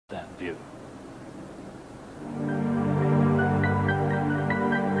you.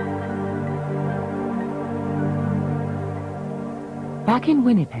 Back in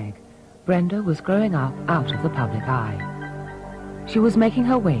Winnipeg, Brenda was growing up out of the public eye. She was making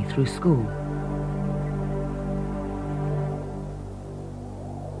her way through school.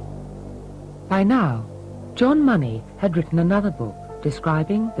 By now, John Money had written another book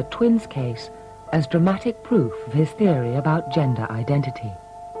describing the twins' case as dramatic proof of his theory about gender identity.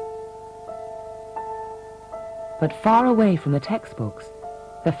 But far away from the textbooks,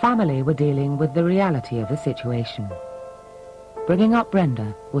 the family were dealing with the reality of the situation. Bringing up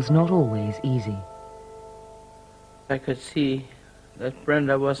Brenda was not always easy. I could see that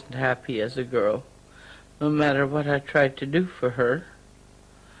Brenda wasn't happy as a girl. No matter what I tried to do for her,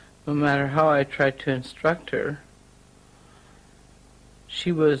 no matter how I tried to instruct her,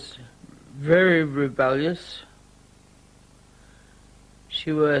 she was very rebellious.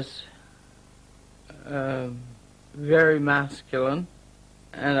 She was very masculine,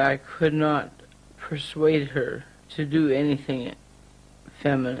 and I could not persuade her to do anything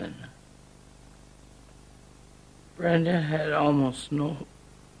feminine. Brenda had almost no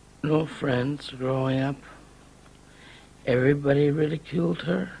friends growing up. Everybody ridiculed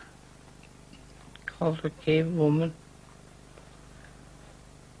her, called her cave woman.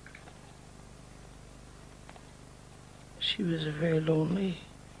 She was a very lonely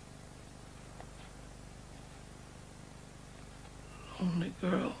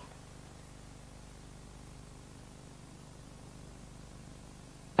girl.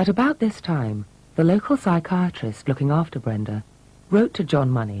 At about this time, the local psychiatrist looking after Brenda wrote to John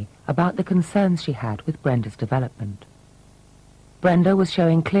Money about the concerns she had with Brenda's development. Brenda was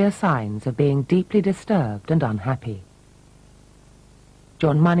showing clear signs of being deeply disturbed and unhappy.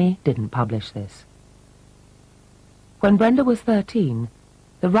 John Money didn't publish this. When Brenda was 13,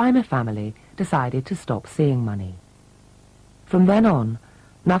 the Rimer family decided to stop seeing Money. From then on,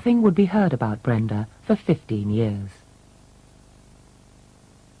 nothing would be heard about Brenda for 15 years.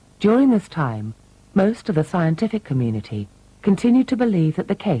 During this time, most of the scientific community continued to believe that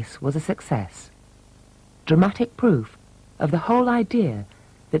the case was a success. Dramatic proof of the whole idea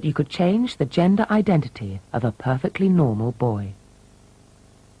that you could change the gender identity of a perfectly normal boy.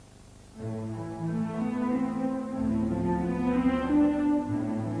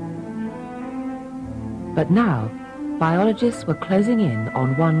 But now, biologists were closing in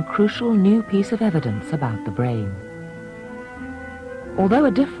on one crucial new piece of evidence about the brain. Although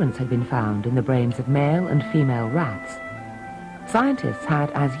a difference had been found in the brains of male and female rats, scientists had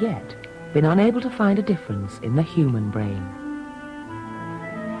as yet been unable to find a difference in the human brain.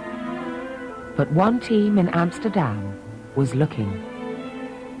 But one team in Amsterdam was looking.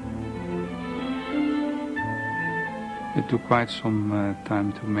 It took quite some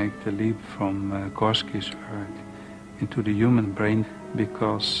time to make the leap from Gorski's work into the human brain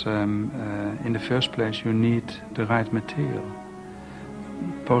because in the first place you need the right material.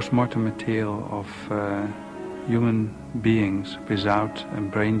 Post-mortem material of human beings without a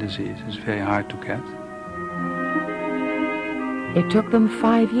brain disease is very hard to get. It took them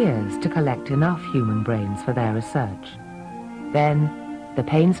 5 years to collect enough human brains for their research. Then, the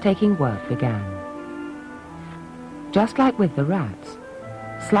painstaking work began. Just like with the rats,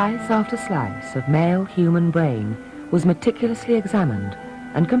 slice after slice of male human brain was meticulously examined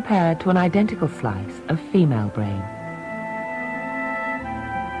and compared to an identical slice of female brain.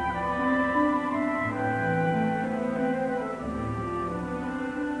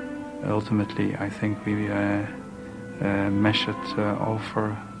 Ultimately, I think we measured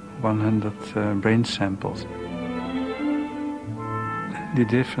over 100 brain samples. The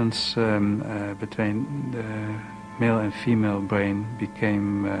difference between the male and female brain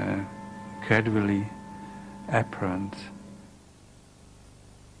became gradually apparent.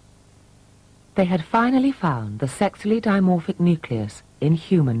 They had finally found the sexually dimorphic nucleus in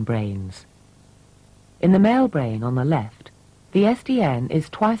human brains. In the male brain on the left, the SDN is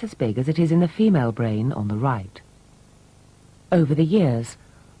twice as big as it is in the female brain on the right. Over the years,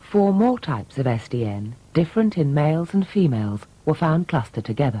 4 more types of SDN, different in males and females, were found clustered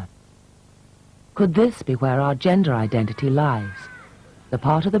together. Could this be where our gender identity lies, the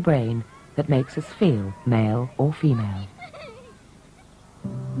part of the brain that makes us feel male or female?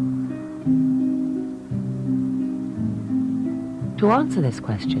 To answer this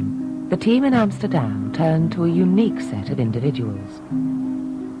question, the team in Amsterdam turned to a unique set of individuals.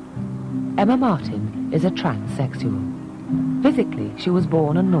 Emma Martin is a transsexual. Physically, she was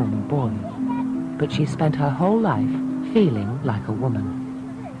born a normal boy, but she spent her whole life feeling like a woman.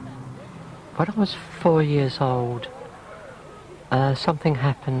 When I was 4 years old, something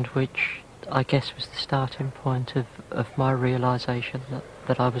happened which I guess was the starting point of my realisation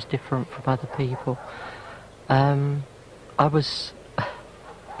that I was different from other people. I was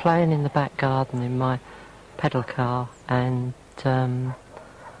playing in the back garden in my pedal car, and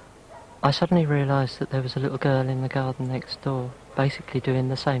I suddenly realised that there was a little girl in the garden next door, basically doing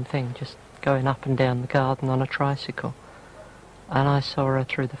the same thing, just going up and down the garden on a tricycle. And I saw her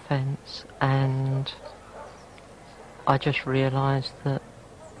through the fence, and I just realised that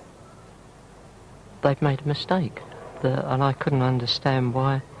they'd made a mistake, and I couldn't understand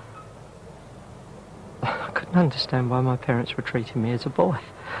why. I couldn't understand why my parents were treating me as a boy.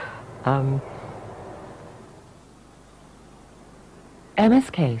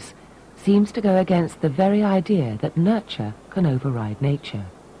 Emma's case seems to go against the very idea that nurture can override nature.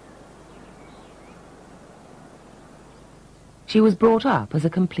 She was brought up as a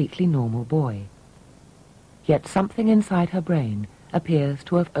completely normal boy, yet something inside her brain appears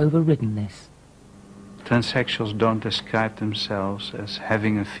to have overridden this. Transsexuals don't describe themselves as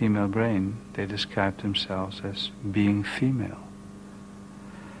having a female brain. They describe themselves as being female.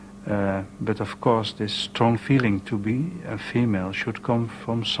 But of course this strong feeling to be a female should come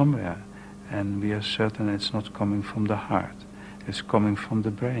from somewhere. And we are certain it's not coming from the heart. It's coming from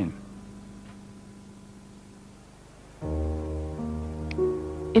the brain.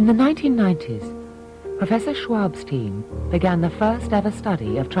 In the 1990s, Professor Schwab's team began the first ever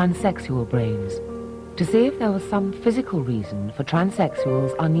study of transsexual brains to see if there was some physical reason for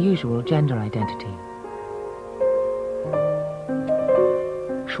transsexuals' unusual gender identity.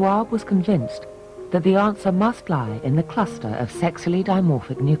 Schwab was convinced that the answer must lie in the cluster of sexually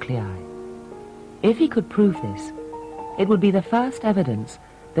dimorphic nuclei. If he could prove this, it would be the first evidence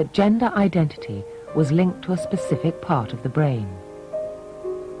that gender identity was linked to a specific part of the brain.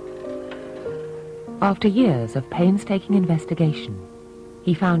 After years of painstaking investigation,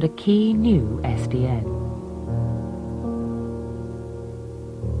 he found a key new SDN.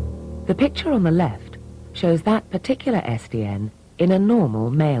 The picture on the left shows that particular SDN in a normal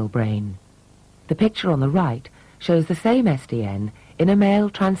male brain. The picture on the right shows the same SDN in a male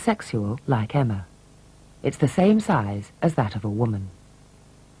transsexual like Emma. It's the same size as that of a woman.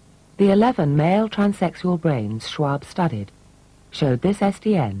 The 11 male transsexual brains Schwab studied showed this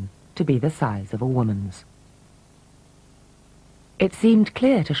SDN to be the size of a woman's. It seemed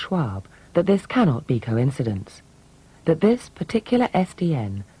clear to Schwab that this cannot be coincidence, that this particular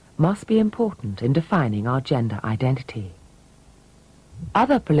SDN must be important in defining our gender identity.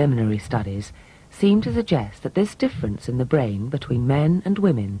 Other preliminary studies seem to suggest that this difference in the brain between men and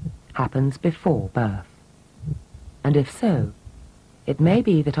women happens before birth. And if so, it may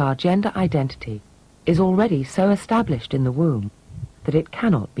be that our gender identity is already so established in the womb that it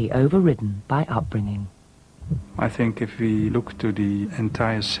cannot be overridden by upbringing. I think if we look to the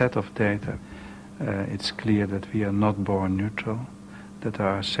entire set of data, it's clear that we are not born neutral, that there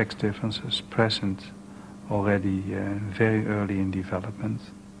are sex differences present already very early in development.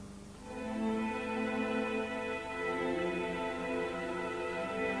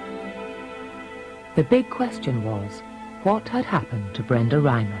 The big question was, what had happened to Brenda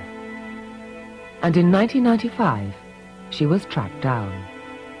Rimer? And in 1995, she was tracked down.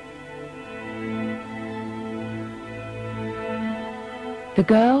 The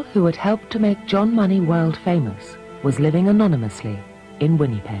girl who had helped to make John Money world famous was living anonymously in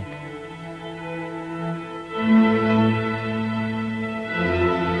Winnipeg.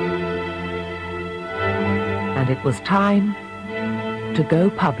 And it was time to go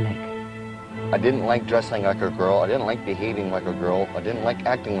public. I didn't like dressing like a girl. I didn't like behaving like a girl. I didn't like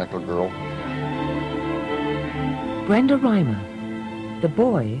acting like a girl. Brenda Rimer, the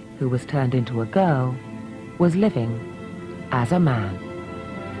boy who was turned into a girl, was living as a man.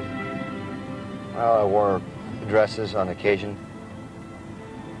 Well, I wore dresses on occasion,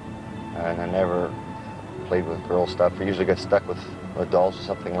 and I never played with girl stuff. I usually got stuck with dolls or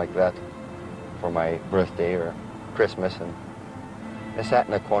something like that for my birthday or Christmas, and I sat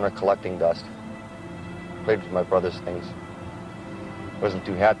in a corner collecting dust. Played with my brother's things. Wasn't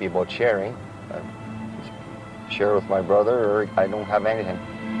too happy about sharing. I'd share with my brother, or I don't have anything.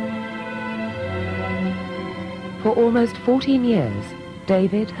 For almost 14 years,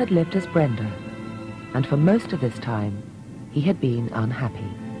 David had lived as Brenda, and for most of this time, he had been unhappy.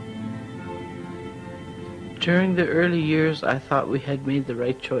 During the early years, I thought we had made the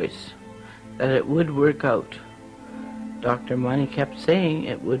right choice, that it would work out. Dr. Money kept saying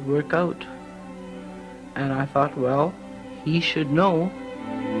it would work out. And I thought, well, he should know.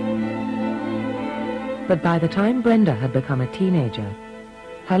 But by the time Brenda had become a teenager,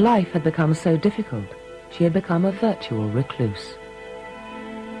 her life had become so difficult, she had become a virtual recluse.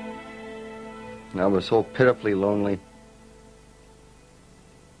 And I was so pitifully lonely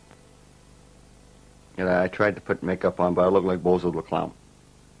that I tried to put makeup on, but I looked like Bozo the Clown.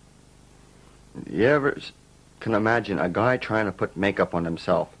 You ever can imagine a guy trying to put makeup on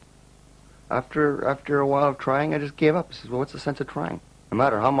himself? After a while of trying, I just gave up. I said, well, what's the sense of trying? No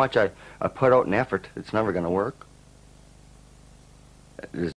matter how much I put out an effort, it's never going to work.